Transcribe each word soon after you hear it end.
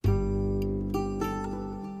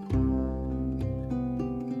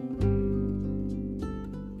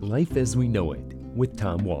Life as We Know It with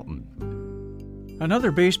Tom Walton.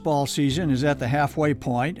 Another baseball season is at the halfway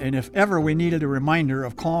point, and if ever we needed a reminder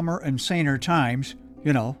of calmer and saner times,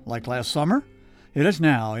 like last summer, it is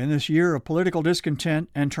now, in this year of political discontent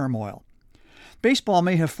and turmoil. Baseball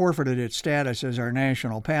may have forfeited its status as our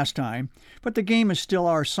national pastime, but the game is still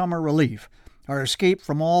our summer relief, our escape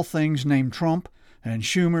from all things named Trump and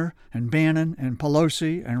Schumer and Bannon and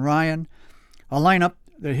Pelosi and Ryan, a lineup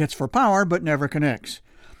that hits for power but never connects.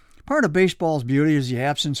 Part of baseball's beauty is the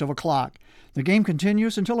absence of a clock. The game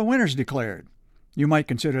continues until a winner's declared. You might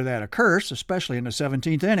consider that a curse, especially in the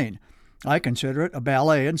 17th inning. I consider it a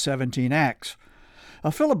ballet in 17 acts.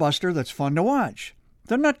 A filibuster that's fun to watch.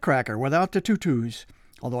 The Nutcracker without the tutus,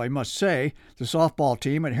 although I must say the softball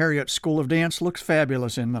team at Harriet's School of Dance looks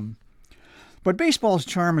fabulous in them. But baseball's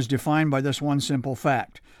charm is defined by this one simple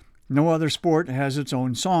fact. No other sport has its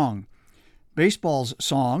own song. Baseball's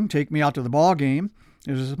song, Take Me Out to the Ball Game,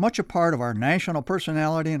 is as much a part of our national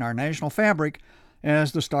personality and our national fabric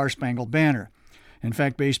as the Star-Spangled Banner. In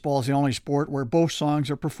fact, baseball is the only sport where both songs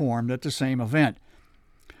are performed at the same event.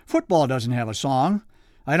 Football doesn't have a song.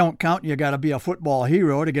 I don't count you got to be a football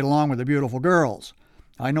hero to get along with the beautiful girls.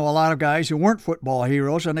 I know a lot of guys who weren't football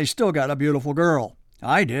heroes and they still got a beautiful girl.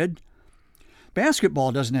 I did.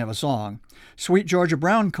 Basketball doesn't have a song. Sweet Georgia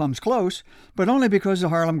Brown comes close, but only because the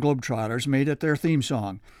Harlem Globetrotters made it their theme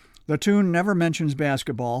song. The tune never mentions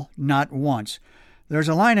basketball, not once. There's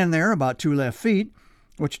a line in there about 2 left feet,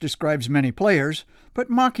 which describes many players,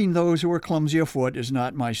 but mocking those who are clumsy of foot is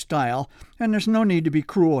not my style, and there's no need to be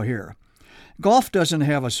cruel here. Golf doesn't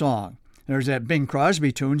have a song. There's that Bing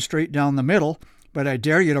Crosby tune straight down the middle, but I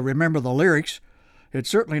dare you to remember the lyrics.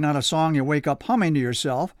 It's certainly not a song you wake up humming to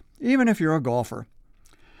yourself, even if you're a golfer.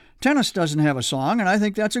 Tennis doesn't have a song, and I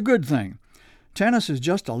think that's a good thing. Tennis is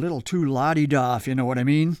just a little too la-di-da, if you know what I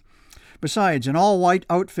mean. Besides, an all-white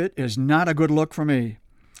outfit is not a good look for me.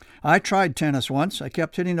 I tried tennis once. I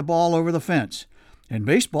kept hitting the ball over the fence. In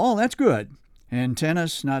baseball, that's good. In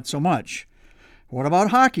tennis, not so much. What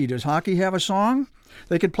about hockey? Does hockey have a song?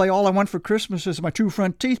 They could play All I Want for Christmas Is My Two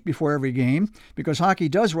Front Teeth before every game, because hockey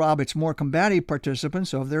does rob its more combative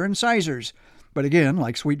participants of their incisors. But again,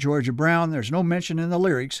 like Sweet Georgia Brown, there's no mention in the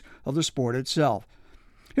lyrics of the sport itself.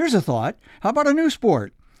 Here's a thought. How about a new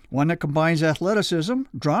sport? One that combines athleticism,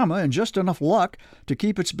 drama, and just enough luck to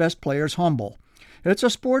keep its best players humble. It's a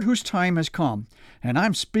sport whose time has come, and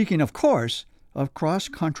I'm speaking, of course, of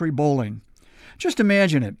cross-country bowling. Just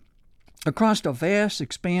imagine it. Across a vast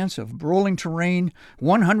expanse of rolling terrain,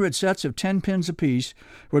 100 sets of 10 pins apiece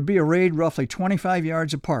would be arrayed roughly 25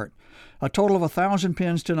 yards apart, a total of 1,000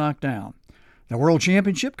 pins to knock down. The World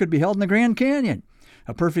Championship could be held in the Grand Canyon.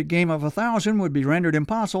 A perfect game of 1,000 would be rendered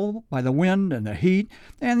impossible by the wind and the heat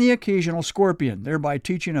and the occasional scorpion, thereby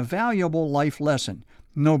teaching a valuable life lesson.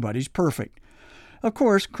 Nobody's perfect. Of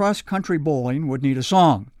course, cross-country bowling would need a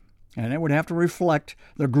song, and it would have to reflect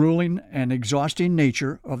the grueling and exhausting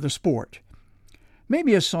nature of the sport.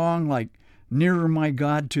 Maybe a song like Nearer My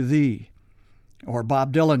God to Thee, or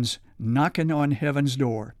Bob Dylan's Knockin' on Heaven's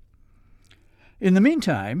Door. In the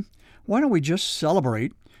meantime, why don't we just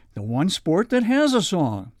celebrate the one sport that has a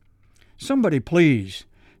song? Somebody please,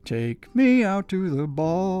 take me out to the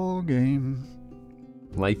ball game.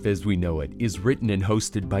 Life as We Know It is written and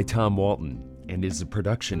hosted by Tom Walton and is a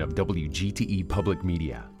production of WGTE Public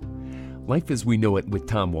Media. Life as We Know It with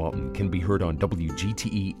Tom Walton can be heard on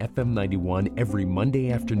WGTE FM 91 every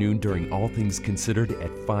Monday afternoon during All Things Considered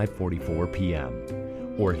at 5:44 p.m.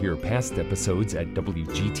 Or hear past episodes at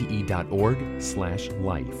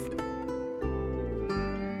WGTE.org/life.